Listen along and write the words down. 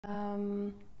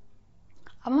ما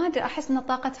أدري، أحس أن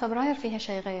طاقة فبراير فيها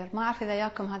شيء غير. ما أعرف إذا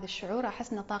ياكم هذا الشعور.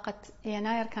 أحس أن طاقة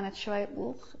يناير كانت شوي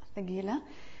ثقيلة.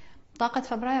 طاقة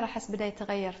فبراير أحس بدأت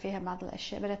تتغير فيها بعض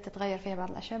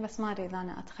الأشياء، بس ما أدري إذا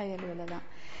أنا أتخيل ولا لا.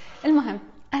 المهم،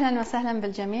 أهلا وسهلا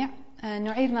بالجميع.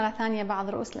 نعيد مرة ثانية بعض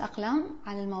رؤوس الأقلام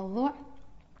عن الموضوع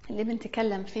اللي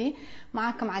بنتكلم فيه.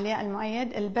 معكم علياء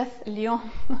المؤيد. البث اليوم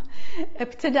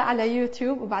ابتدى على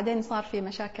يوتيوب، وبعدين صار في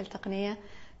مشاكل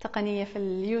تقنية في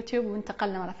اليوتيوب،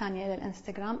 وانتقلنا مرة ثانية إلى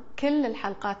الانستغرام. كل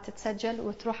الحلقات تتسجل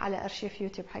وتروح على أرشيف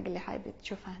يوتيوب حق اللي حابب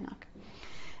تشوفها هناك.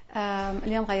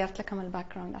 اليوم غيرت لكم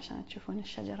الباك جراوند عشان تشوفون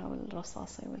الشجرة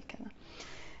والرصاصي والكذا.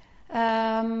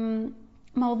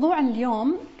 موضوع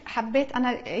اليوم حبيت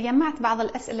أنا جمعت بعض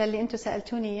الأسئلة اللي أنتم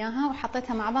سألتوني إياها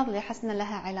وحطيتها مع بعض اللي حسنا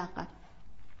لها علاقة.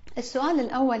 السؤال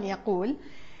الأول يقول: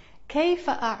 كيف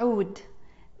أعود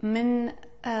من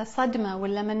صدمة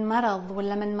ولا من مرض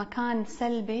ولا من مكان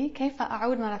سلبي؟ كيف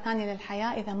أعود مرة ثانية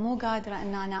للحياة إذا مو قادرة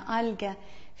أن أنا ألقى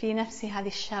في نفسي هذه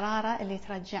الشرارة اللي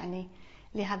ترجعني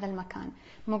لهذا المكان؟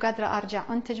 مو قادرة أرجع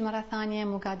أنتج مرة ثانية،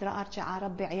 مو قادرة أرجع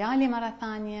أربي عيالي مرة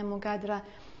ثانية، مو قادرة،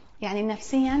 يعني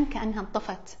نفسيا كأنها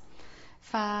انطفت.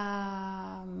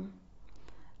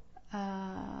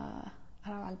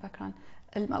 أروح على الباك جراوند.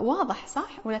 واضح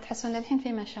صح؟ ولا تحسون للحين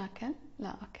في مشاكل؟ لا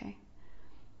أوكي،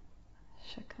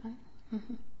 شكرا.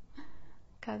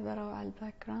 كاتبة روعة على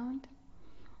الباك جراوند.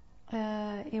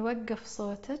 يوقف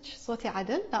صوتك. صوتي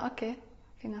عدل؟ لا أوكي.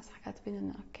 في ناس كاتبين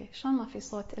إنه أوكي. شلون ما في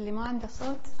صوت؟ اللي ما عنده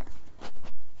صوت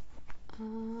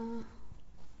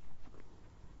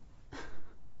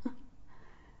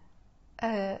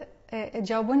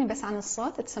جاوبوني بس عن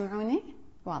الصوت. تسمعوني؟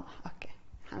 واضح. أوكي،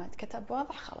 حمد كتب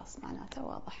واضح، خلاص معناته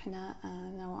واضح.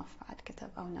 نواف بعد كتب،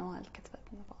 أو نوال كتبت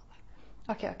إنه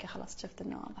واضح. أوكي خلاص شفت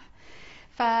إنه واضح.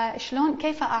 فشلون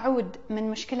كيف أعود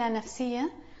من مشكلة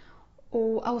نفسية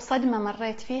أو صدمة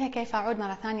مريت فيها، كيف أعود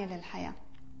مرة ثانية للحياة؟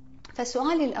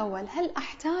 فسؤالي الأول: هل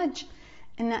أحتاج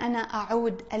أن أنا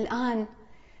أعود الآن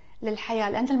للحياة؟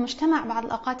 لأن المجتمع بعض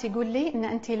الأوقات يقول لي أن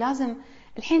أنت لازم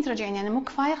الحين ترجعين، يعني مو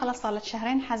كفاية خلاص صار لك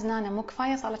شهرين حزنانة، مو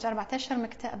كفاية صار لك 4 أشهر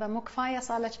مكتئبة، مو كفاية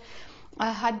صار لك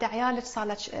هاد عيالك، صار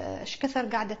لك ايش كثر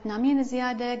قاعدة تنامين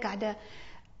زيادة، قاعدة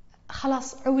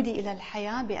خلاص عودي إلى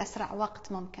الحياة بأسرع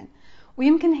وقت ممكن.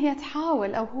 ويمكن هي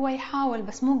تحاول أو هو يحاول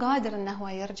بس مو قادر أنه هو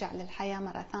يرجع للحياة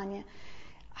مرة ثانية،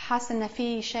 حاس أنه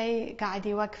في شيء قاعد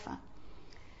يوقفه.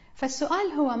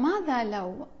 فالسؤال هو: ماذا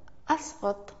لو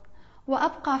أسقط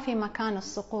وأبقى في مكان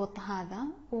السقوط هذا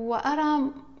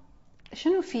وأرى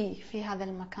شنو في هذا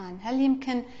المكان؟ هل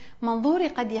يمكن منظوري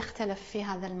قد يختلف في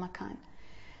هذا المكان؟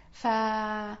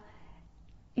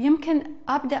 يمكن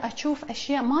أبدأ أشوف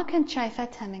أشياء ما كنت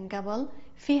شايفتها من قبل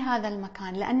في هذا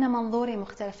المكان لأن منظوري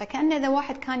مختلف. فكأن إذا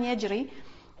واحد كان يجري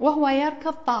وهو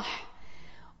يركض طاح،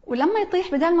 ولما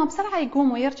يطيح بدل ما بسرعة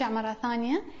يقوم ويرجع مرة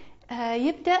ثانية،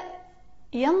 يبدأ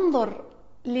ينظر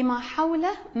لما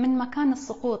حوله من مكان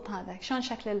السقوط هذا. شلون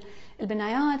شكل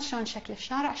البنايات، شلون شكل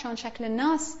الشارع، شلون شكل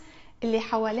الناس اللي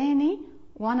حواليني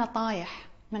وأنا طايح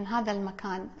من هذا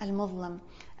المكان المظلم،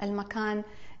 المكان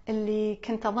اللي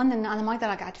كنت أظن أن أنا ما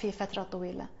أقدر أقعد فيه فترة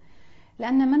طويلة.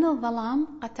 لأن من الظلام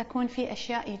قد تكون في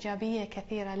أشياء إيجابية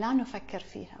كثيرة لا نفكر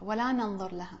فيها ولا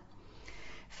ننظر لها.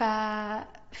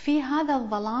 ففي هذا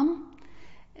الظلام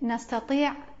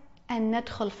نستطيع أن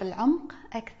ندخل في العمق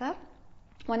أكثر،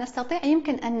 ونستطيع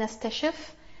يمكن أن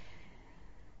نستشف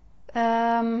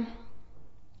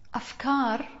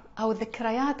أفكار أو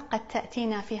ذكريات قد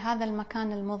تأتينا في هذا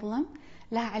المكان المظلم،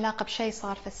 لها علاقة بشيء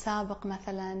صار في السابق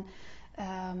مثلا،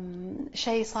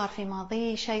 شيء صار في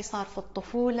ماضي، شيء صار في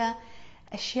الطفولة،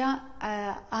 أشياء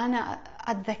أنا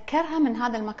أتذكرها من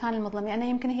هذا المكان المظلم، يعني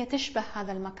يمكن هي تشبه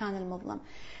هذا المكان المظلم.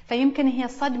 فيمكن هي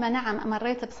صدمة، نعم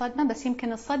مريت بصدمة، بس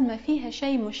يمكن الصدمة فيها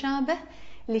شيء مشابه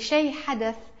لشيء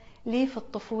حدث لي في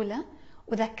الطفولة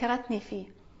وذكرتني فيه.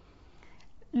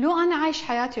 لو أنا عايش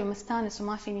حياتي ومستانس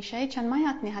وما فيني شيء، كان ما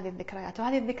ياتني هذه الذكريات.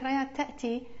 وهذه الذكريات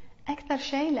تأتي أكثر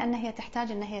شيء لأن هي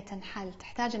تحتاج أن هي تنحل،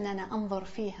 تحتاج أن أنا أنظر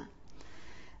فيها.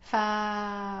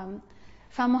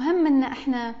 فمهم أن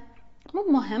إحنا، مو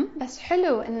مهم بس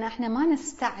حلو أن إحنا ما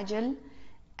نستعجل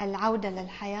العودة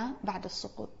للحياة بعد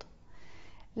السقوط.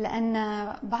 لأن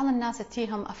بعض الناس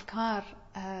تتيهم أفكار،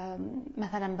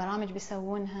 مثلا برامج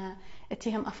بيسوونها،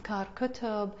 تتيهم أفكار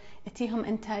كتب، تتيهم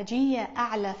إنتاجية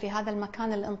أعلى في هذا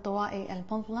المكان الانطوائي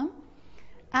المظلم،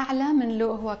 أعلى من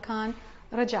لو هو كان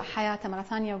رجع حياته مرة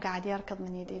ثانية وقاعد يركض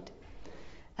من جديد.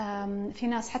 في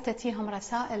ناس حتى تتيهم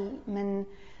رسائل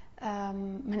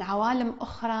من عوالم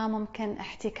أخرى، ممكن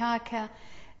احتكاكه،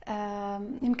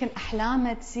 يمكن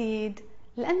أحلامه تزيد،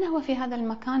 لأنه هو في هذا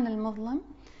المكان المظلم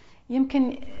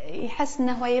يمكن يحس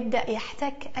أنه هو يبدأ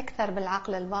يحتك أكثر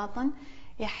بالعقل الباطن،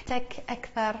 يحتك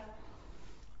أكثر،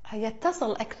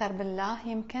 يتصل أكثر بالله،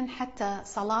 يمكن حتى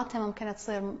صلاته ممكن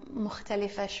تصير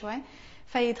مختلفة شوي،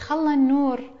 فيدخلنا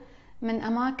النور من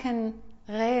أماكن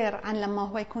غير عن لما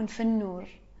هو يكون في النور.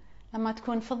 لما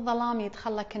تكون في الظلام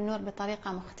يدخلك النور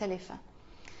بطريقة مختلفة.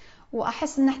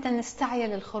 وأحس إن احنا نستعجل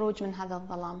للخروج من هذا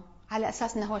الظلام على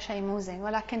أساس إنه هو شيء مو زين،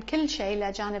 ولكن كل شيء له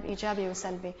جانب إيجابي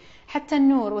وسلبي، حتى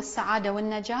النور والسعادة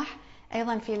والنجاح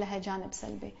أيضا في لها جانب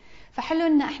سلبي. فحلو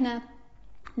إن احنا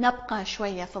نبقى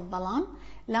شوية في الظلام،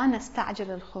 لا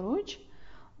نستعجل الخروج،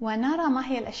 ونرى ما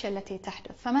هي الأشياء التي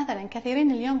تحدث. فمثلا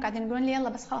كثيرين اليوم قاعدين يقولون لي يلا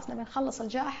بس خلاص نبي نخلص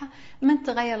الجائحة، من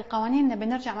تغير القوانين، نبي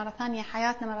نرجع مرة ثانية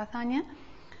حياتنا مرة ثانية.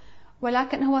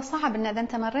 ولكن هو صعب إن إذا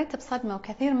أنت مريت بصدمة،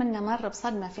 وكثير منا مر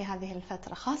بصدمة في هذه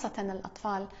الفترة، خاصة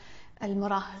الأطفال،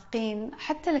 المراهقين،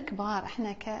 حتى الكبار،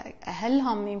 إحنا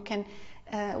كأهلهم يمكن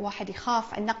واحد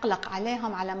يخاف، نقلق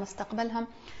عليهم على مستقبلهم.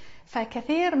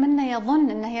 فكثير منا يظن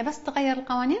إن هي بس تغير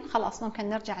القوانين خلاص ممكن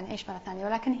نرجع نعيش مرة ثانية،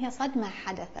 ولكن هي صدمة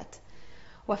حدثت.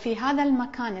 وفي هذا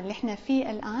المكان اللي إحنا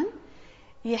فيه الآن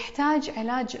يحتاج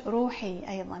علاج روحي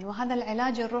أيضا، وهذا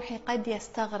العلاج الروحي قد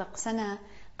يستغرق سنة،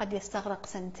 قد يستغرق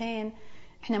سنتين.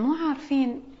 إحنا مو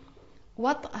عارفين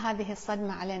وطء هذه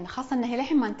الصدمة علينا، خاصة أنها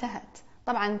للحين ما انتهت.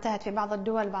 طبعا انتهت في بعض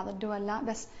الدول، بعض الدول لا،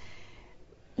 بس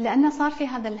لأنه صار في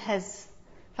هذا الهز،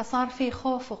 فصار في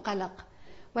خوف وقلق.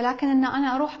 ولكن أن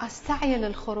أنا أروح أستعجل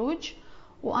الخروج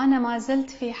وأنا ما زلت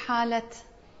في حالة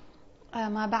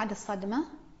ما بعد الصدمة،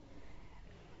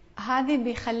 هذه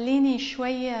بيخليني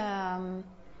شوية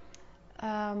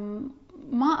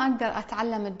ما أقدر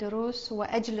أتعلم الدروس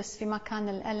وأجلس في مكان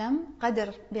الألم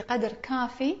بقدر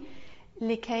كافي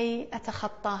لكي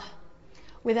أتخطاه.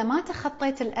 وإذا ما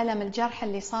تخطيت الألم، الجرح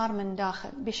اللي صار من داخل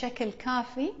بشكل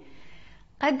كافي،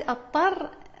 قد أضطر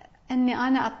أني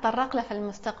أنا أتطرق له في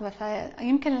المستقبل.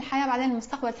 فيمكن الحياة بعدين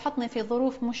المستقبل تحطني في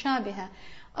ظروف مشابهة،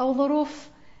 أو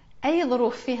أي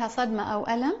ظروف فيها صدمة أو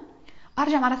ألم،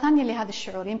 أرجع مرة ثانية لهذا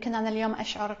الشعور. يمكن أنا اليوم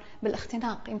أشعر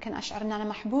بالاختناق، يمكن أشعر أن أنا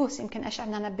محبوس، يمكن أشعر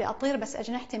أن أنا أبي أطير بس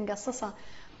أجنحتي مقصصة.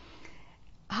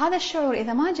 هذا الشعور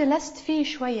إذا ما جلست فيه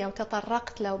شوية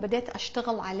وتطرقت له وبديت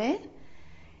أشتغل عليه،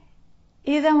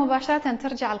 إذا مباشرة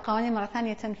ترجع القوانين مرة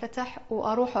ثانية تنفتح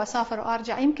وأروح وأسافر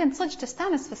وأرجع، يمكن صدق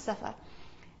تستانس في السفر،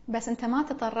 بس أنت ما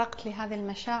تطرقت لهذه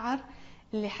المشاعر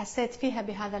اللي حسيت فيها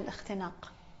بهذا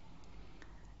الاختناق.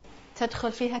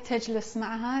 تدخل فيها، تجلس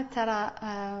معها، ترى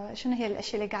شنو هي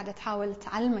الأشياء اللي قاعدة تحاول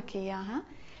تعلمك إياها.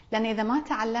 لأن إذا ما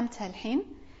تعلمتها الحين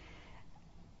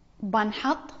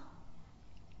بنحط،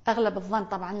 أغلب الظن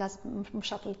طبعا لازم مش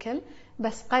شرط الكل،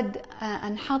 بس قد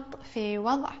أنحط في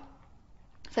وضع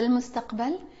في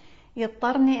المستقبل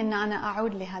يضطرني أن أنا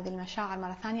أعود لهذه المشاعر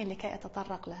مرة ثانية لكي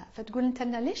أتطرق لها. فتقول أنت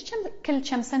ليش كل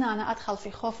كم سنة أنا أدخل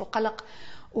في خوف وقلق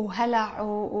وهلع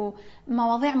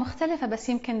ومواضيع مختلفة، بس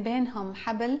يمكن بينهم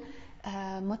حبل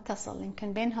متصل،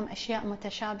 يمكن بينهم أشياء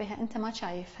متشابهة أنت ما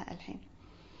شايفها الحين،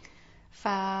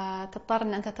 فتضطر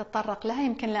أن أنت تتطرق لها.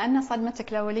 يمكن لأن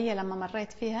صدمتك الأولية لما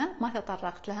مريت فيها ما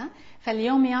تطرقت لها،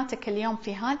 فاليومياتك اليوم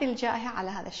في هذه الجائحة على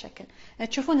هذا الشكل.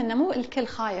 تشوفون أن مو الكل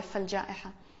خايف في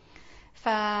الجائحة،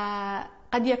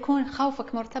 فقد يكون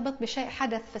خوفك مرتبط بشيء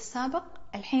حدث في السابق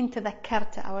الحين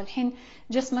تذكرته، أو الحين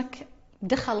جسمك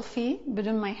دخل فيه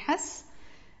بدون ما يحس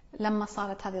لما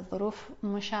صارت هذه الظروف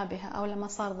مشابهة، أو لما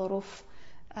صار ظروف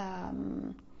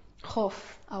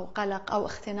خوف أو قلق أو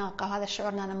اختناق، أو هذا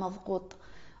الشعور أن أنا مضغوط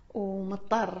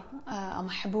ومضطر أو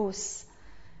محبوس.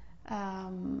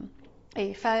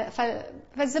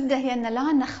 فالزبدة هي أن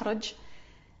لا نخرج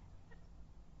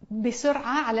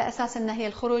بسرعة على أساس أن هي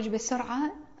الخروج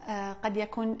بسرعة قد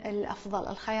يكون الأفضل،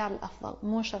 الخيار الأفضل.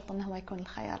 مو شرط أنه يكون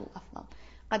الخيار الأفضل،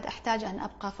 قد أحتاج أن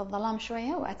أبقى في الظلام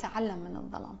شوية وأتعلم من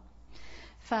الظلام.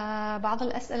 فبعض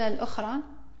الأسئلة الأخرى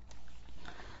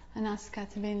ناس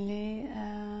كاتبين لي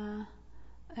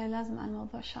لازم عن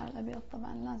موضوع الشعر الأبيض،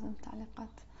 طبعا لازم تعليقات.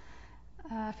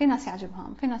 في ناس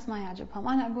يعجبهم، في ناس ما يعجبهم.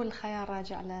 أنا أقول الخيار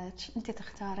راجع لك، أنت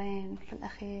تختارين في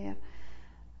الأخير.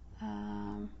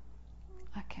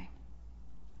 أوكي.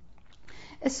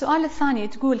 السؤال الثاني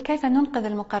تقول كيف ننقذ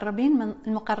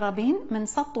المقربين من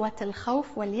سطوة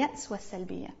الخوف واليأس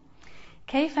والسلبية؟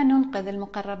 كيف ننقذ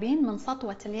المقربين من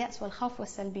سطوة اليأس والخوف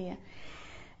والسلبية؟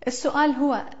 السؤال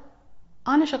هو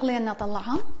أنا شغلي أن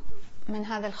أطلعهم من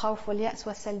هذا الخوف واليأس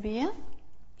والسلبية.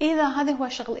 إذا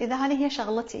هذه هي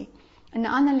شغلتي، أن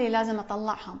أنا اللي لازم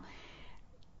أطلعهم،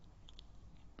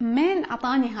 من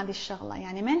أعطاني هذه الشغلة؟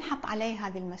 يعني من حط علي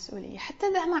هذه المسؤولية؟ حتى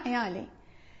إذا مع عيالي،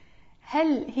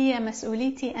 هل هي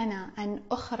مسؤوليتي أنا أن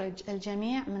أخرج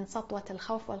الجميع من سطوة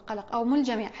الخوف والقلق؟ أو مو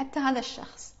الجميع، حتى هذا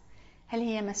الشخص هل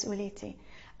هي مسؤوليتي؟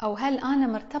 أو هل أنا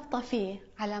مرتبطة فيه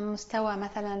على مستوى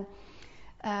مثلا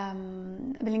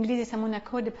بالإنجليزي يسمونه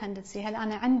codependency. هل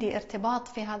أنا عندي ارتباط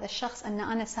في هذا الشخص أن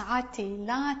أنا سعادتي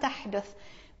لا تحدث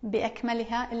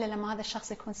بأكملها إلا لما هذا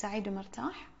الشخص يكون سعيد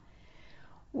ومرتاح؟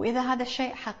 وإذا هذا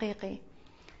الشيء حقيقي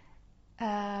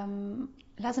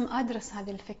لازم أدرس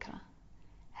هذه الفكرة.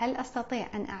 هل أستطيع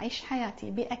أن أعيش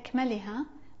حياتي بأكملها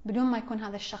بدون ما يكون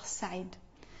هذا الشخص سعيد؟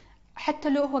 حتى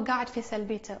لو هو قاعد في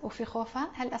سلبيته وفي خوفه،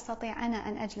 هل أستطيع أنا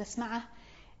أن أجلس معه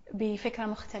بفكرة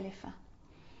مختلفة؟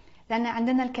 لأن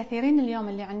عندنا الكثيرين اليوم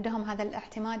اللي عندهم هذا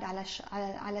الاعتماد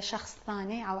على شخص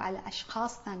ثاني أو على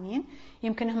أشخاص ثانيين،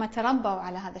 يمكن هم تربوا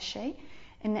على هذا الشيء،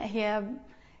 إن هي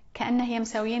كأنها هي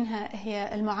مسوينها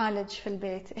هي المعالج في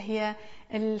البيت، هي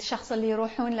الشخص اللي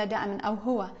يروحون له دائما، أو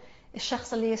هو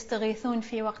الشخص اللي يستغيثون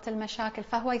فيه وقت المشاكل،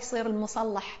 فهو يصير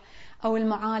المصلح أو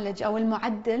المعالج أو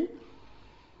المعدل،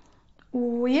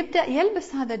 ويبدأ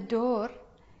يلبس هذا الدور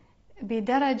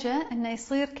بدرجة أنه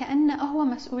يصير كأنه هو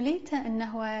مسؤوليته أنه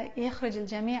هو يخرج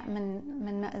الجميع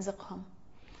من مأزقهم.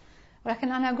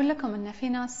 ولكن أنا أقول لكم أن في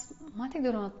ناس ما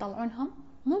تقدرون تطلعونهم.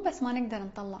 مو بس ما نقدر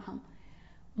نطلعهم،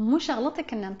 مو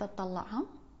شغلتك أن أنت تطلعهم،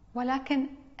 ولكن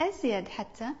أزيد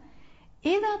حتى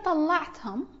إذا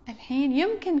طلعتهم الحين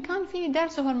يمكن كان في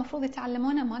درس هو المفروض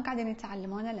يتعلمونه ما قاعدين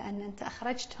يتعلمونه، لأن أنت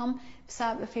أخرجتهم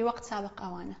في وقت سابق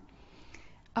أوانه.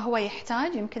 هو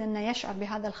يحتاج يمكن أنه يشعر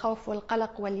بهذا الخوف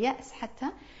والقلق واليأس حتى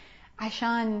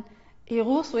عشان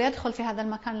يغوص ويدخل في هذا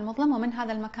المكان المظلم، ومن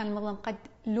هذا المكان المظلم قد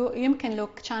يمكن لو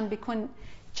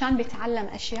كان بيتعلم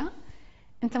أشياء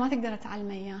أنت ما تقدر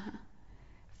تعلمه إياها.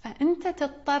 فأنت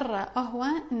تضطر هو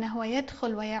أنه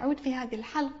يدخل ويعود في هذه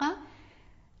الحلقة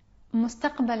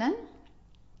مستقبلا.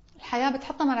 الحياة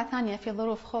بتحطه مرة ثانية في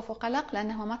ظروف خوف وقلق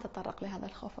لأنه ما تطرق لهذا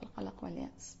الخوف والقلق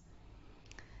واليأس.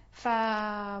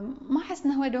 فما أحس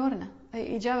أنه هو دورنا.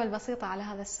 الإجابة البسيطة على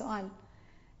هذا السؤال،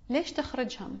 ليش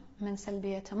تخرجهم من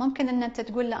سلبيتهم؟ ممكن أن أنت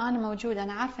تقول له أنا موجود،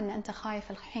 أنا عارف أن أنت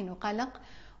خايف الحين وقلق،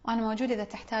 وأنا موجود إذا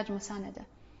تحتاج مساندة،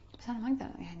 بس أنا ما أقدر،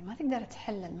 يعني ما تقدر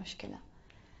تحل المشكلة.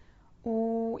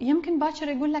 ويمكن باكر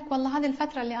يقول لك والله هذه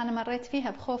الفترة اللي أنا مريت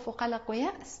فيها بخوف وقلق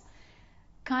ويأس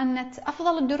كانت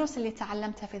أفضل الدروس اللي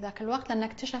تعلمتها في ذاك الوقت، لأنه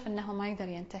اكتشف أنه ما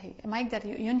يقدر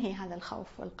ينهي هذا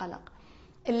الخوف والقلق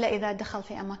إلا إذا دخل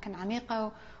في أماكن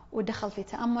عميقة ودخل في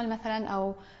تأمل مثلا،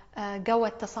 أو قوى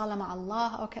اتصاله مع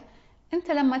الله أو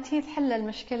أنت لما تيجي تحل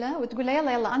المشكلة وتقول له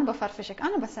يلا أنا بفرفشك،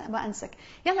 أنا بأنسك،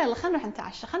 يلا خلنا نروح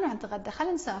نتعشى، خلنا نروح نتغدى،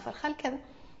 خلنا نسافر، كذا،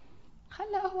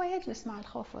 خله هو يجلس مع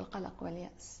الخوف والقلق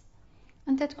واليأس.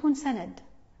 أنت تكون سند،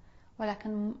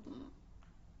 ولكن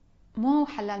مو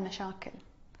حلال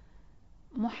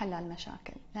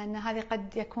مشاكل، لأن هذه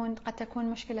قد تكون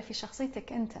مشكلة في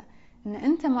شخصيتك أنت، إن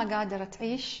أنت ما قادر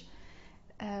تعيش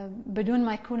بدون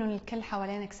ما يكونوا الكل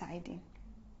حوالينك سعيدين.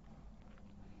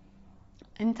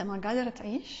 أنت ما قادر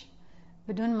تعيش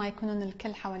بدون ما يكونون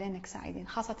الكل حوالينك سعيدين،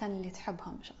 خاصة اللي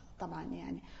تحبهم طبعا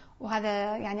يعني.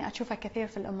 وهذا يعني أشوفه كثير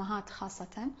في الأمهات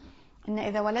خاصة، إن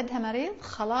إذا ولدها مريض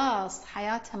خلاص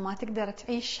حياتها ما تقدر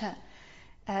تعيشها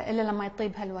إلا لما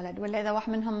يطيبها الولد، ولا إذا واحد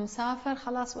منهم مسافر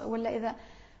خلاص، ولا إذا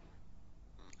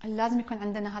لازم يكون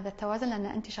عندنا هذا التوازن، لأن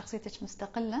أنت شخصيتك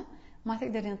مستقلة ما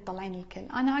تقدرين تطلعين الكل.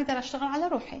 أنا أقدر أشتغل على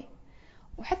روحي،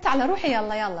 وحتى على روحي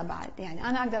يلا بعد، يعني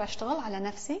أنا أقدر أشتغل على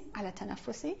نفسي، على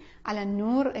تنفسي، على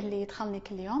النور اللي يدخلني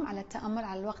كل يوم، على التأمل،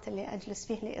 على الوقت اللي أجلس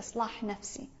فيه لإصلاح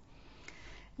نفسي.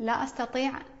 لا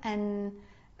أستطيع أن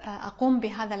أقوم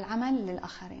بهذا العمل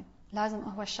للآخرين، لازم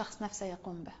هو الشخص نفسه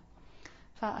يقوم به.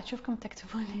 فأشوفكم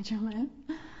تكتبون لي جمل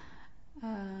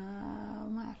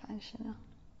ما أعرف عن شنو.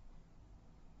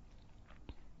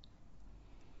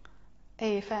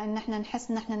 اي، فان احنا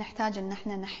نحس ان احنا نحتاج ان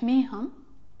احنا نحميهم،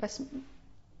 بس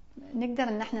نقدر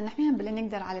ان احنا نحميهم باللي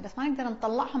نقدر عليه، بس ما نقدر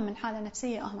نطلعهم من حالة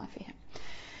نفسية هم فيها.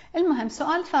 المهم،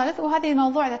 سؤال ثالث، وهذه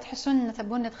الموضوع اذا تحسون ان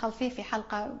تبون ندخل فيه في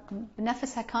حلقة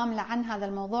بنفسها كاملة عن هذا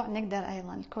الموضوع نقدر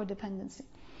ايضا، الكوديبندنسي.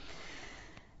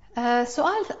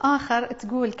 سؤال آخر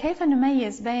تقول كيف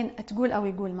نميز بين، تقول أو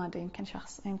يقول ما أدري، يمكن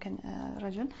شخص يمكن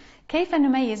رجل، كيف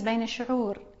نميز بين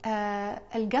شعور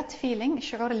الجت فيلينج،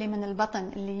 الشعور اللي من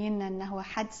البطن اللي ينا أنه هو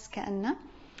حدس كأنه،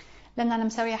 لأن أنا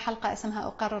مسوية حلقة اسمها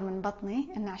أقرر من بطني،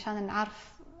 إن عشان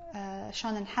نعرف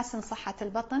شلون نحسن صحة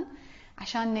البطن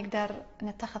عشان نقدر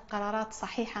نتخذ قرارات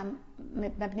صحيحة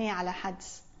مبنية على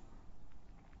حدس.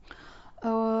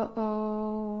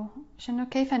 شنو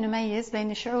كيف نميز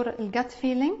بين شعور الجت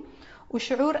فيلينج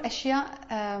وشعور أشياء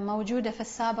موجودة في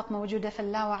السابق، موجودة في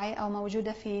اللاوعي، أو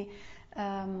موجودة في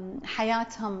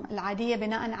حياتهم العادية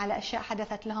بناء على أشياء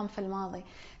حدثت لهم في الماضي.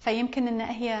 فيمكن أن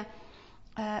هي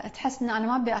تحس أن أنا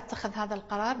ما أبي أتخذ هذا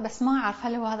القرار، بس ما أعرف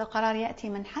هل هو هذا القرار يأتي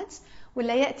من حدس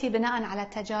ولا يأتي بناء على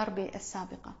تجاربي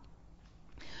السابقة.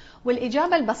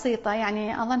 والإجابة البسيطة،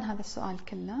 يعني أظن هذا السؤال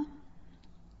كله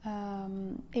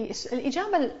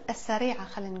الإجابة السريعة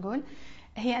خلينا نقول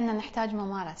هي أن نحتاج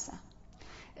ممارسة.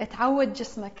 تعود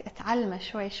جسمك، تعلمه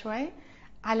شوي شوي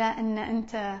على أن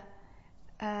أنت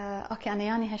أوكي أنا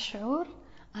ياني هالشعور،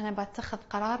 أنا بتخذ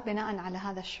قرار بناء على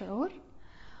هذا الشعور،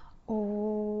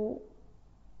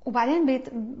 وبعدين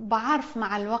بعرف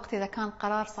مع الوقت إذا كان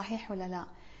قرار صحيح ولا لا.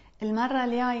 المرة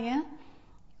الجاية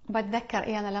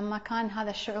بتذكر أنا لما كان هذا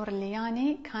الشعور اللي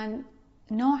ياني كان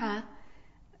نوعه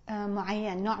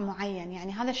معين، نوع معين،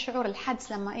 يعني هذا الشعور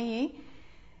الحدس لما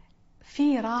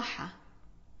في راحة،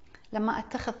 لما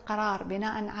أتخذ قرار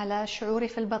بناء على شعوري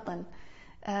في البطن،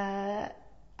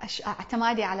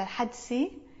 اعتمادي على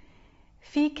حدسي،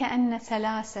 في كأنه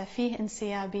سلاسة، فيه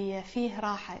انسيابية، فيه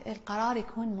راحة، القرار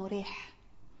يكون مريح.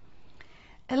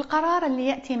 القرار اللي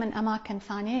يأتي من أماكن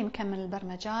ثانية، يمكن من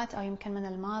البرمجات أو يمكن من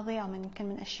الماضي أو يمكن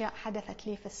من أشياء حدثت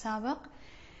لي في السابق،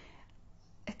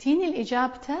 تيني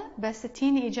الإجابة بس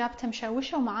تيني إجابة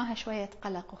مشوشة ومعاها شوية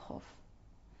قلق وخوف.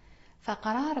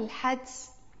 فقرار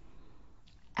الحدس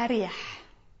أريح،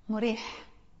 مريح.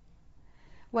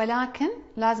 ولكن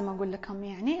لازم أقول لكم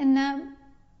يعني إن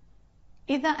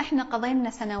إذا إحنا قضينا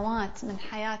سنوات من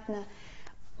حياتنا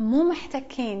مو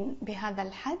محتكين بهذا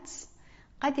الحدس،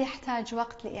 قد يحتاج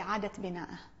وقت لإعادة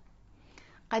بنائه،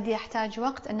 قد يحتاج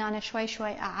وقت أن أنا شوي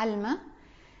شوي أعلمه.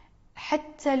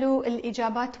 حتى لو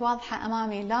الإجابات واضحة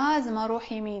أمامي، لازم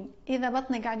أروح يمين، إذا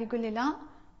بطني قاعد يقول لي لا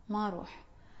ما أروح،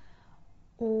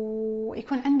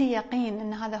 ويكون عندي يقين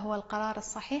أن هذا هو القرار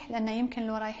الصحيح، لأنه يمكن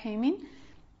لو رايح يمين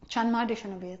كان ما أدري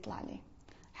شنو بيطلع لي.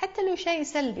 حتى لو شيء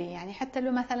سلبي، يعني حتى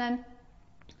لو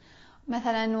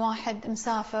مثلا واحد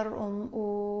مسافر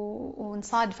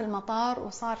ونصاد في المطار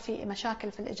وصار في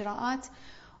مشاكل في الإجراءات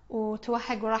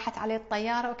وتوهق وراحت عليه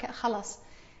الطيارة، خلاص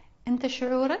أنت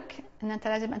شعورك أن أنت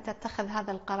لازم أن تتخذ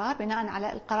هذا القرار بناء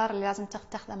على القرار اللي لازم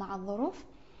تتخذه مع الظروف،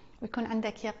 ويكون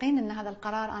عندك يقين أن هذا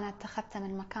القرار أنا اتخذته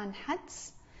من مكان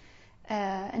حدس،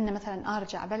 أن مثلا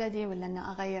أرجع بلدي ولا أن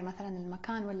أغير مثلا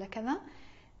المكان ولا كذا،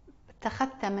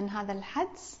 اتخذته من هذا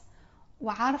الحدس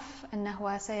وعرف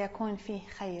أنه سيكون فيه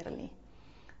خير لي.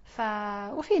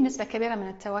 وفي نسبة كبيرة من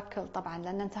التوكل طبعا،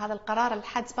 لأن أنت هذا القرار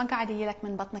الحدس ما قاعد يجيلك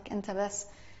من بطنك أنت بس،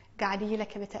 قاعد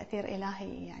يجيلك بتأثير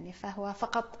إلهي يعني. فهو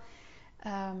فقط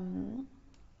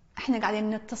احنا قاعدين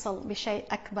نتصل بشيء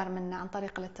أكبر منا عن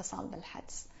طريق الاتصال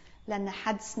بالحدس، لأن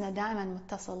حدسنا دائما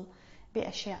متصل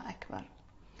بأشياء أكبر.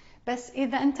 بس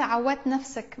إذا أنت عودت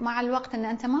نفسك مع الوقت أن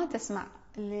أنت ما تسمع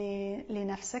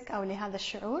لنفسك أو لهذا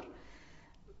الشعور،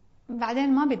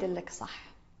 بعدين ما بيدلك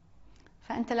صح.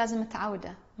 فأنت لازم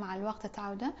تعوده مع الوقت،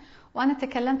 تعوده. وأنا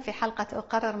تكلمت في حلقة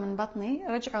أقرر من بطني،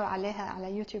 رجعوا عليها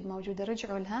على يوتيوب موجودة،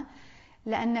 رجعوا لها،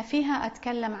 لأن فيها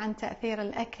أتكلم عن تأثير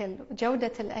الأكل،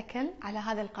 جودة الأكل على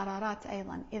هذه القرارات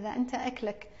أيضا. إذا أنت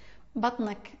أكلك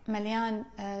بطنك مليان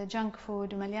جانك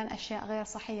فود ومليان أشياء غير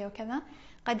صحية وكذا،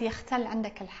 قد يختل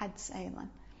عندك الحدس أيضا،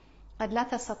 قد لا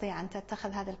تستطيع أن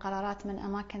تتخذ هذه القرارات من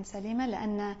أماكن سليمة،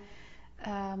 لأن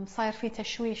صاير في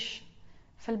تشويش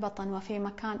في البطن وفي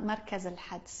مكان مركز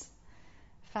الحدس.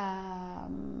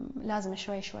 فلازم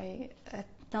شوي شوي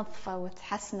تنظفه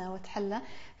وتحسنه وتحله.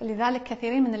 لذلك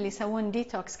كثيرين من اللي يسوون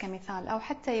ديتوكس كمثال، أو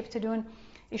حتى يبتدون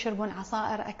يشربون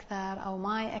عصائر أكثر أو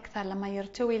ماء أكثر، لما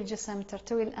يرتوي الجسم،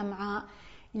 ترتوي الأمعاء،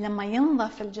 لما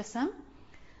ينظف الجسم،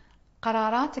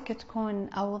 قراراتك تكون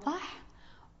أوضح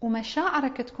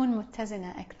ومشاعرك تكون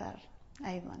متزنة أكثر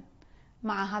أيضا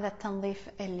مع هذا التنظيف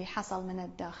اللي حصل من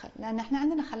الداخل. لأن احنا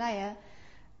عندنا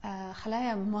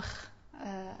خلايا مخ،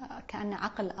 كأن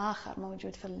عقل آخر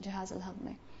موجود في الجهاز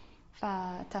الهضمي،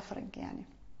 فتفرق يعني.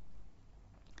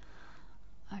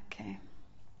 أوكي،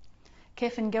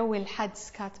 كيف نقوي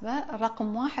الحدس؟ كاتبة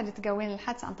رقم 1 تقوين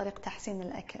الحدس عن طريق تحسين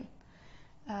الأكل،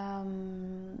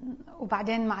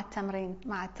 وبعدين مع التمرين،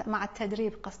 مع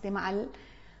التدريب، قصدي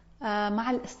مع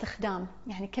الاستخدام،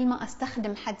 يعني كل ما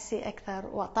أستخدم حدسي أكثر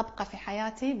وأطبقه في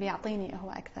حياتي بيعطيني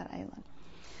هو أكثر أيضا.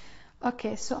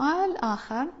 أوكي، سؤال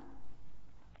آخر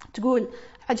تقول،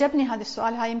 عجبني هذا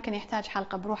السؤال، هاي يمكن يحتاج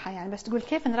حلقة بروحها يعني، بس تقول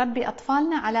كيف نربي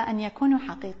أطفالنا على أن يكونوا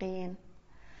حقيقيين؟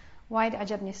 وايد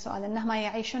عجبني السؤال، أنهم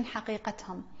يعيشون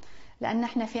حقيقتهم، لأن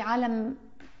احنا في عالم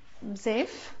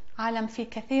زيف، عالم فيه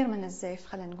كثير من الزيف،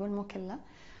 خلينا نقول مو كله،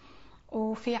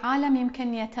 وفي عالم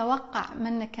يمكن يتوقع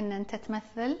منك أن أنت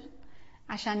تمثل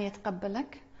عشان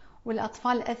يتقبلك،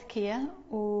 والأطفال أذكياء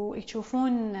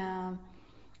ويشوفون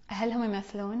أهلهم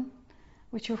يمثلون،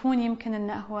 ويشوفون يمكن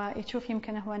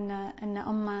هو أن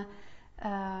أمه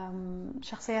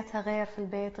شخصيتها غير في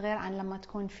البيت، غير عن لما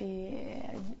تكون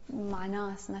مع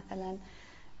ناس مثلا.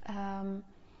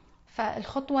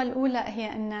 فالخطوة الأولى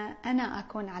هي أن أنا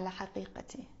أكون على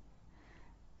حقيقتي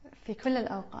في كل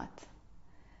الأوقات.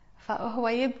 فهو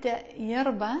يبدأ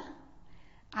يربى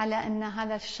على أن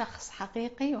هذا الشخص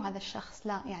حقيقي وهذا الشخص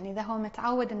لا. يعني إذا هو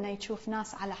متعود أنه يشوف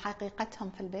ناس على حقيقتهم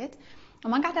في البيت،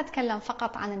 وما قاعدة أتكلم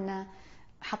فقط عن أنه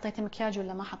حطيت مكياج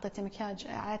ولا ما حطيت مكياج،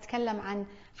 أتكلم عن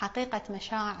حقيقة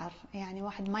مشاعر. يعني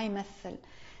واحد ما يمثل.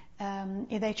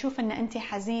 إذا يشوف أن أنت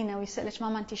حزينة ويسألك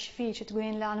ماما أنت شفيك،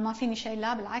 تقولين لا أنا ما فيني شيء،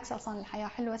 لا بالعكس أصلا الحياة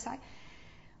حلوة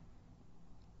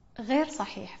غير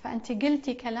صحيح. فأنت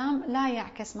قلتي كلام لا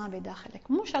يعكس ما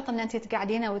بداخلك. مو شرط أن أنت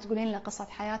تقعدينه وتقولين له قصة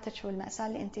حياتك والمأساة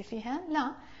اللي أنت فيها،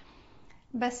 لا،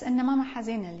 بس أن ماما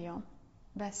حزينة اليوم،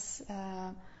 بس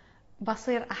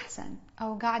بصير أحسن،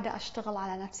 أو قاعدة أشتغل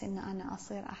على نفسي أن أنا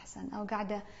أصير أحسن، أو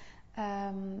قاعدة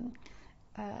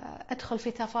أدخل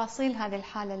في تفاصيل هذه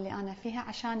الحالة اللي أنا فيها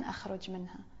عشان أخرج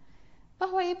منها.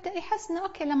 فهو يبدأ يحس أنه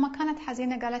أوكي، لما كانت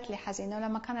حزينة قالت لي حزينة،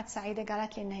 ولما كانت سعيدة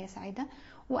قالت لي أنها هي سعيدة.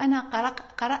 وأنا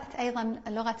قرأت أيضا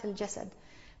لغة الجسد.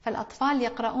 فالأطفال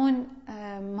يقرؤون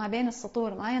ما بين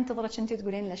السطور، ما ينتظرك أنت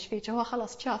تقولين له شفيك، هو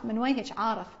خلاص شاف من وجهك،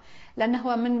 عارف، لأنه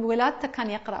هو من ولادته كان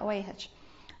يقرأ وجهك.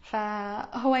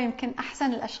 فهو يمكن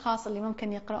أحسن الأشخاص اللي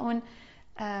ممكن يقرؤون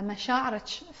مشاعرك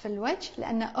في الوجه،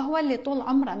 لأنه هو اللي طول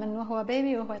عمره من وهو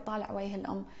بيبي وهو يطالع وجه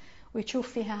الأم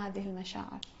ويشوف فيها هذه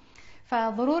المشاعر.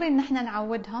 فضروري ان احنا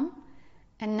نعودهم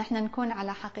ان احنا نكون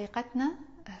على حقيقتنا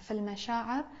في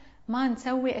المشاعر، ما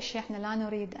نسوي اشياء احنا لا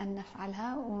نريد ان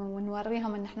نفعلها،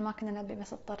 ونوريهم ان احنا ما كنا نبي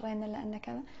بس اضطرينا لان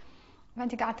كذا.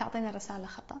 فانت قاعد تعطينا رسالة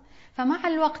خطأ. فمع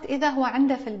الوقت اذا هو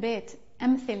عنده في البيت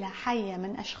امثلة حية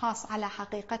من اشخاص على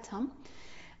حقيقتهم،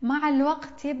 مع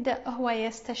الوقت يبدأ هو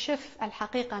يستشف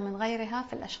الحقيقة من غيرها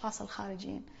في الاشخاص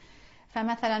الخارجيين.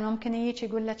 فمثلا ممكن يجي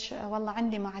يقول لك والله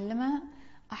عندي معلمة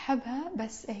أحبها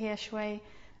بس هي شوي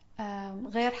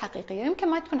غير حقيقية. يمكن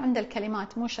ما تكون عنده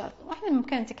الكلمات، مو شرط، وإحنا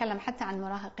ممكن نتكلم حتى عن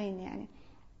مراهقين يعني.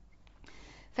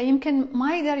 فيمكن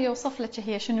ما يقدر يوصف لك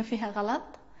هي شنو فيها غلط،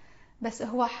 بس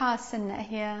هو حاس إن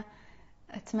هي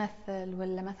تمثل،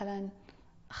 ولا مثلا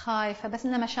خايفة، بس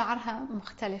إن مشاعرها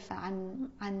مختلفة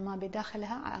عن ما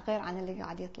بداخلها، غير عن اللي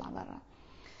قاعد يطلع برا.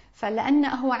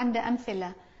 فلأنه هو عنده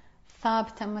أمثلة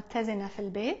ثابتة متزنة في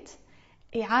البيت،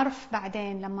 يعرف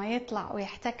بعدين لما يطلع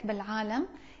ويحتك بالعالم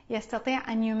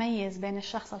يستطيع أن يميز بين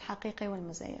الشخص الحقيقي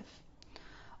والمزيف.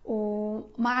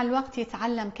 ومع الوقت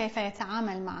يتعلم كيف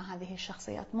يتعامل مع هذه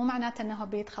الشخصيات. مو معناته أنه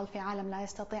بيدخل في عالم لا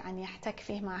يستطيع أن يحتك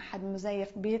فيه مع أحد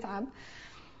مزيف بيتعب،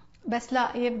 بس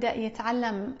لا، يبدأ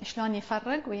يتعلم شلون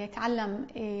يفرق، ويتعلم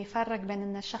يفرق بين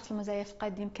أن الشخص المزيف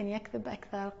قد يمكن يكذب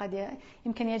أكثر، قد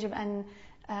يمكن يجب أن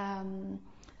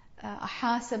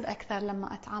أحاسب أكثر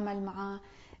لما أتعامل معه،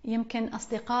 يمكن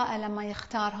أصدقائه لما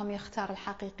يختارهم يختار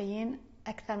الحقيقيين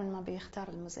أكثر من ما بيختار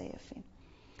المزيفين.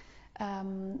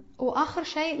 وآخر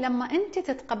شيء، لما أنت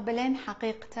تتقبلين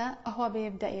حقيقته هو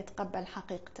بيبدأ يتقبل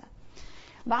حقيقته.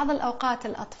 بعض الأوقات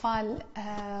الأطفال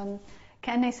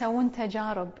كأنه يسوون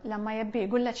تجارب، لما يبي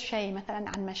يقول لك شيء مثلا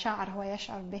عن مشاعر هو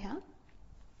يشعر بها،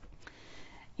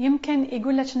 يمكن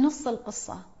يقول لك نص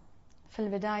القصة في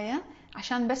البداية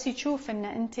عشان بس يشوف ان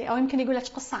انت، او يمكن يقول لك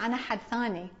قصة عن احد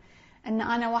ثاني، ان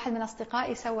انا واحد من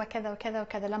اصدقائي سوى كذا وكذا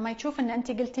وكذا. لما يشوف ان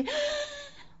انت قلتي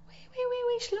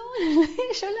وي شلون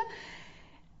شلون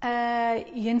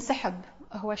ينسحب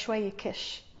هو شوي،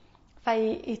 يكش،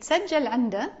 فيتسجل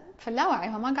عنده في اللاوعي.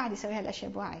 هو ما قاعد يسوي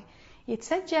هالاشياء بوعي،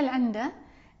 يتسجل عنده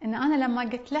ان انا لما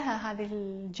قلت لها هذه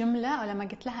الجملة، او لما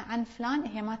قلت لها عن فلان،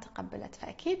 هي ما تقبلت،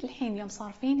 فاكيد الحين يوم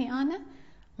صار فيني انا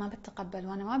ما بتقبل،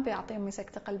 وانا ما بيعطي امي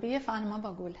سكتة قلبية، فانا ما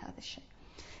بقول هذا الشيء.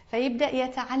 فيبدأ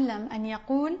يتعلم ان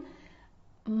يقول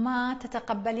ما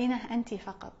تتقبلينه انت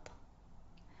فقط.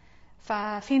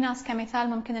 ففي ناس كمثال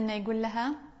ممكن انه يقول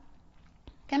لها،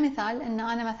 كمثال ان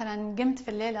انا مثلا قمت في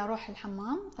الليل اروح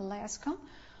الحمام، الله يعزكم،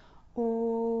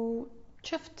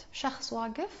 وشفت شخص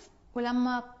واقف،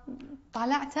 ولما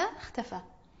طالعته اختفى.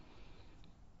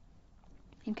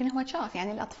 يمكن هو شاف،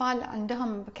 يعني الأطفال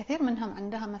عندهم كثير منهم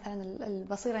عندهم مثلا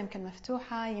البصيرة يمكن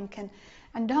مفتوحة، يمكن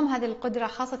عندهم هذه القدرة،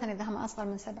 خاصة إذا هم أصغر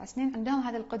من 7 سنين، عندهم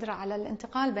هذه القدرة على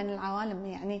الانتقال بين العوالم.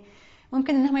 يعني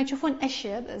ممكن إنهم يشوفون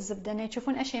أشياء، الزبدة إنه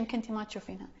يشوفون أشياء يمكن أنت ما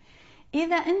تشوفينها.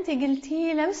 إذا أنت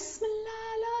قلتي له بسم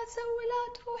الله لا تسوي،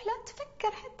 لا تروح، لا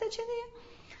تفكر حتى كذي،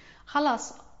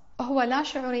 خلاص هو لا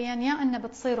شعوريا يا أنه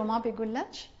بتصير وما بيقول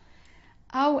لك،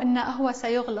 أو أنه هو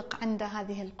سيغلق عنده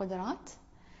هذه القدرات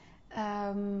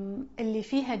اللي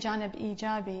فيها جانب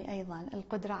إيجابي أيضا،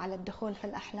 القدرة على الدخول في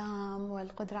الأحلام،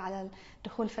 والقدرة على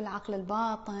الدخول في العقل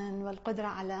الباطن، والقدرة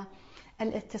على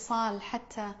الاتصال،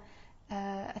 حتى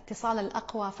اتصال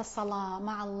الأقوى في الصلاة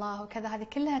مع الله وكذا. هذه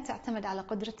كلها تعتمد على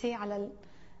قدرتي على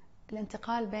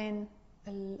الانتقال بين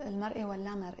المرئي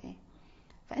واللامرئي.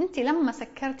 فأنت لما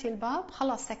سكرتي الباب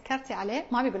خلاص سكرتي عليه،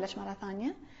 ما بيقول لك مرة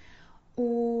ثانية،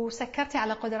 وسكرتي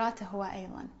على قدراته هو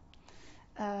أيضا.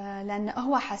 لأنه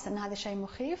هو حس أن هذا الشيء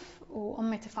مخيف،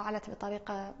 وأمي تفاعلت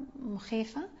بطريقة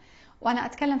مخيفة. وأنا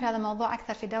أتكلم في هذا الموضوع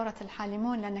أكثر في دورة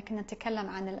الحالمون، لأن كنا نتكلم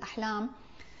عن الأحلام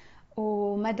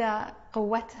ومدى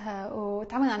قوتها،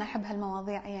 وتعرفون أنا أحب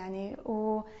هالمواضيع يعني.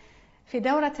 وفي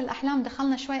دورة الأحلام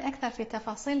دخلنا شوي أكثر في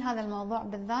تفاصيل هذا الموضوع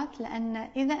بالذات، لأن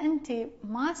إذا أنت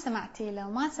ما سمعتي له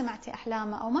وما سمعتي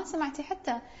أحلامه أو ما سمعتي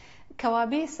حتى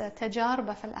كوابيسه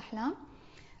تجاربه في الأحلام،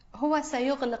 هو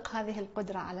سيغلق هذه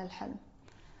القدرة على الحلم.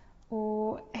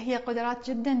 وهي قدرات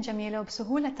جدا جميلة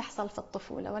وبسهولة تحصل في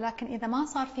الطفولة، ولكن إذا ما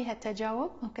صار فيها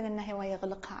التجاوب ممكن أنه هو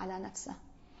يغلقها على نفسه.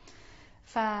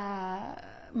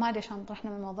 فما أدري شلون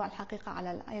رحنا من موضوع الحقيقة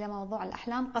إلى موضوع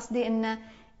الأحلام. قصدي أنه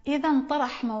إذا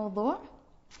انطرح موضوع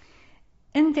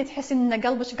أنت تحسين أن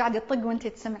قلبك قاعد يطق وأنت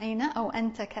تسمعينه، أو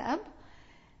أنت كأب،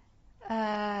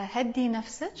 هدي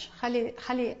نفسك،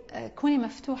 خلي كوني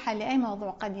مفتوحة لأي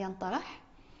موضوع قد ينطرح،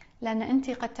 لأن أنت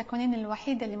قد تكونين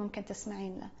الوحيدة اللي ممكن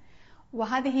تسمعين له،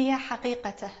 وهذه هي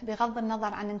حقيقته بغض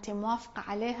النظر عن أنت موافقة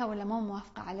عليها ولا مو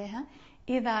موافقة عليها.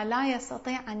 إذا لا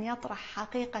يستطيع أن يطرح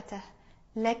حقيقته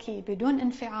لك بدون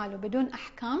انفعال وبدون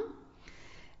أحكام،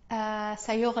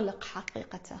 سيغلق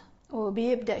حقيقته،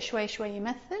 وبيبدأ شوي شوي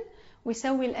يمثل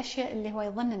ويسوي الأشياء اللي هو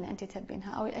يظن أن أنت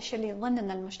تبينها، أو الأشياء اللي يظن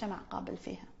أن المجتمع قابل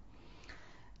فيها.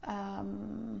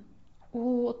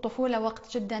 والطفولة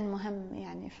وقت جدا مهم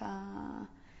يعني.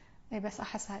 بس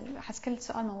أحس كل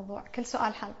سؤال موضوع، كل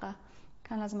سؤال حلقة،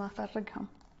 كان لازم أفرقهم.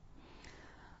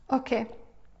 أوكي،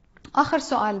 آخر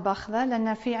سؤال باخذه،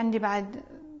 لأن في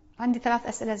عندي 3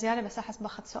 أسئلة زيادة، بس أحس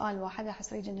باخذ سؤال واحد،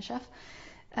 أحس ريج النشف.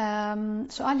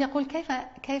 سؤال يقول: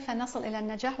 كيف نصل إلى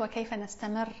النجاح وكيف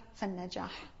نستمر في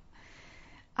النجاح؟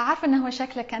 أعرف أنه هو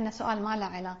شكله كأنه سؤال ما له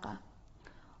علاقة،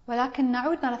 ولكن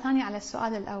نعود مرة ثانية على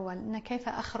السؤال الأول، إنه كيف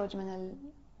أخرج من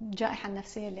الجائحة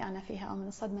النفسية اللي أنا فيها، أو من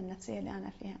الصدمة النفسية اللي أنا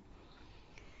فيها.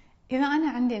 إذا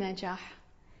أنا عندي نجاح،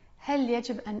 هل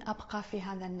يجب أن أبقى في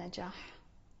هذا النجاح؟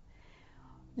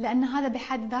 لأن هذا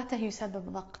بحد ذاته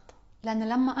يسبب ضغط، لأن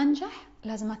لما أنجح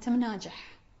لازم أتم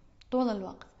ناجح طول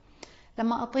الوقت،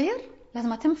 لما أطير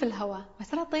لازم أتم في الهواء،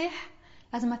 بس أطيح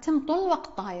لازم أتم طول الوقت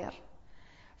طاير.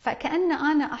 فكأن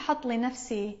أنا أحط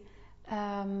لنفسي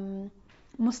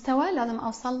مستوى لازم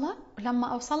أوصل له، ولما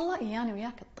أوصل له إياني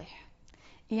وياك تطيح،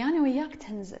 إياني وياك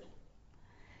تنزل.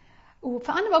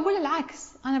 فأنا بقول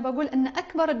العكس، أنا بقول أن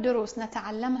أكبر الدروس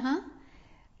نتعلمها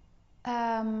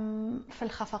في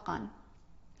الخفقان،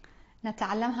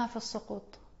 نتعلمها في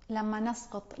السقوط، لما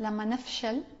نسقط، لما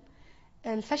نفشل.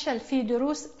 الفشل فيه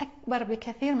دروس أكبر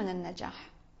بكثير من النجاح.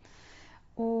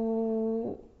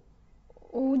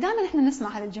 ودائما احنا نسمع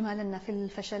هذا الجمال لنا في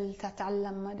الفشل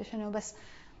تتعلم ما أدري شنو، بس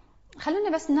خلونا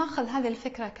بس ناخذ هذه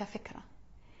الفكرة كفكرة.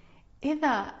 إذا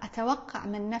أتوقع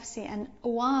من نفسي أن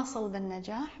أواصل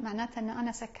بالنجاح، معناته أن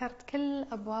أنا سكرت كل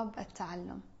أبواب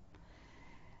التعلم.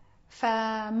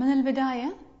 فمن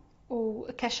البداية،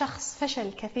 وكشخص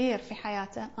فشل كثير في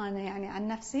حياته، أنا يعني عن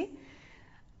نفسي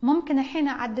ممكن الحين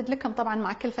أعدد لكم، طبعا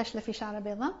مع كل فشلة في شعرة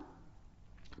بيضاء،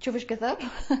 تشوف إيش كثر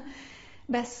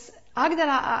بس أقدر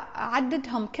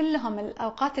أعددهم كلهم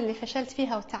الأوقات اللي فشلت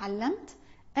فيها وتعلمت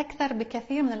أكثر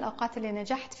بكثير من الأوقات اللي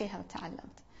نجحت فيها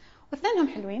وتعلمت. واثنينهم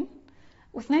حلوين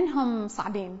واثنينهم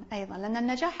صعبين أيضا، لأن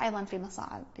النجاح أيضا في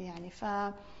مصاعب يعني،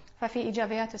 ففي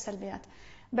إيجابيات وسلبيات.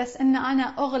 بس إن أنا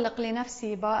أغلق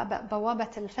لنفسي بوابة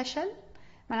الفشل،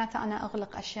 معناته أنا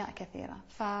أغلق أشياء كثيرة.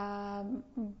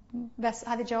 بس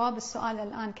هذا جواب السؤال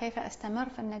الآن: كيف أستمر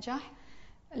في النجاح؟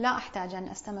 لا أحتاج أن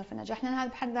أستمر في النجاح، لأن هذا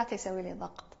بحد ذاته يسوي لي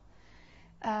ضغط.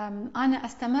 أنا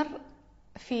أستمر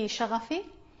في شغفي،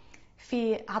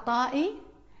 في عطائي.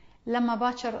 لما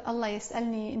باكر الله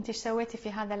يسألني: أنت إيش سويتي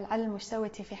في هذا العلم، وإيش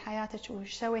سويتي في حياتك،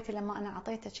 وإيش سويتي لما أنا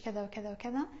أعطيتك كذا وكذا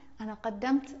وكذا، أنا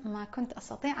قدمت ما كنت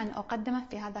أستطيع أن أقدمه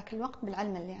في هذاك الوقت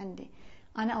بالعلم اللي عندي،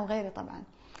 أنا أو غيري طبعا.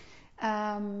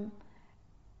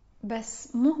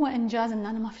 بس مو هو إنجاز أن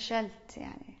أنا ما فشلت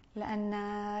يعني، لأن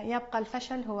يبقى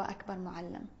الفشل هو أكبر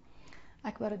معلم،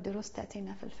 أكبر الدروس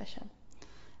تأتينا في الفشل.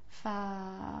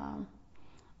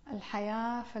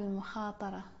 فالحياة في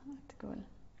المخاطرة تقول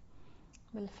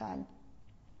بالفعل.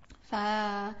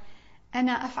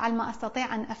 فأنا أفعل ما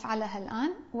أستطيع أن أفعله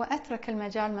الآن، وأترك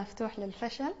المجال مفتوح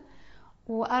للفشل،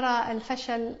 وأرى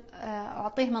الفشل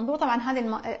أعطيه منظور. طبعا هذه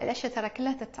الأشياء ترى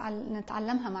كلها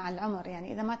نتعلمها مع العمر،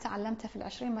 يعني إذا ما تعلمتها في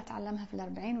 20 بتعلمها في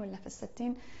 40 ولا في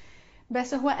 60.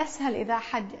 بس هو أسهل إذا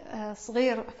أحد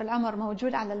صغير في العمر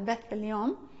موجود على البث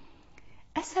اليوم،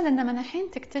 أسهل إن من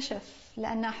الحين تكتشف،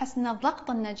 لأن أحس إن ضغط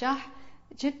النجاح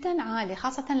جدا عالي،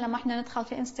 خاصة لما احنا ندخل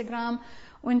في انستغرام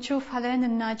ونشوف هذين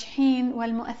الناجحين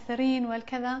والمؤثرين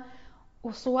والكذا،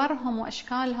 وصورهم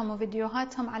وأشكالهم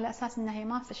وفيديوهاتهم على أساس إنها هي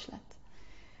ما فشلت،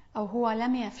 أو هو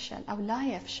لم يفشل، أو لا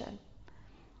يفشل.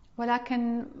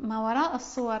 ولكن ما وراء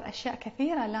الصور أشياء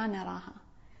كثيرة لا نراها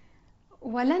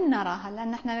ولن نراها،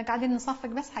 لأن احنا قاعدين نصفق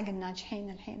بس حق الناجحين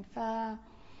الحين.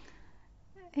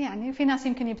 يعني في ناس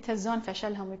يمكن يبتزون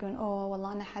فشلهم ويقولون أوه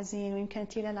والله أنا حزين ويمكن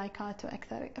تجيله لايكات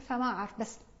وأكثر، فما أعرف.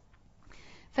 بس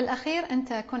في الأخير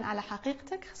أنت كن على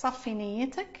حقيقتك، صفي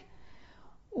نيتك،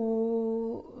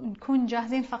 ونكون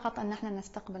جاهزين فقط أن احنا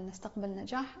نستقبل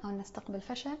نجاح أو نستقبل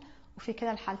فشل، وفي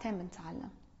كلا الحالتين بنتعلم.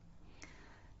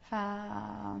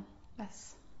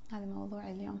 فبس هذا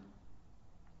موضوعي اليوم.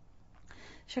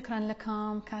 شكرا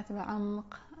لكم. كاتبة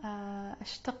عمق،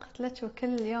 اشتقت لك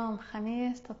وكل يوم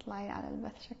خميس تطلعي على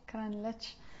البث. شكرا لك.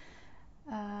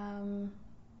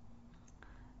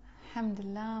 الحمد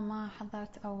لله ما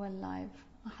حضرت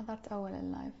أول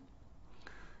اللايف.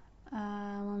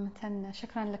 ممتنة.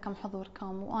 شكرا لكم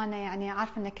حضوركم. وأنا يعني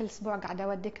عارفة أن كل أسبوع قاعدة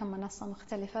أوديكم منصة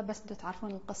مختلفة، بس بدو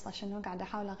تعرفون القصة شنو. قاعدة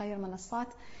أحاول أغير منصات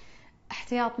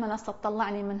احتياط منصة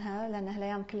تطلعني منها، لأن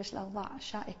هالأيام كلش الأوضاع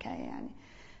شائكة يعني.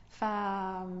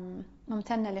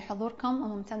 فممتنة لحضوركم،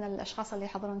 وممتنة للأشخاص اللي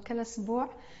يحضرون كل أسبوع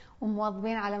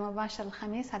ومواظبين على مباشر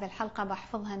الخميس. هذه الحلقة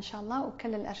بحفظها إن شاء الله،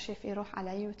 وكل الأرشيف يروح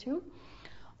على يوتيوب.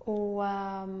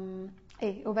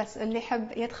 وبس اللي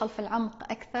يحب يدخل في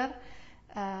العمق أكثر،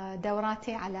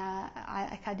 دوراتي على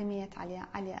أكاديمية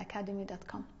عليا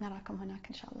academy.com. نراكم هناك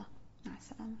إن شاء الله. مع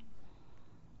السلامة.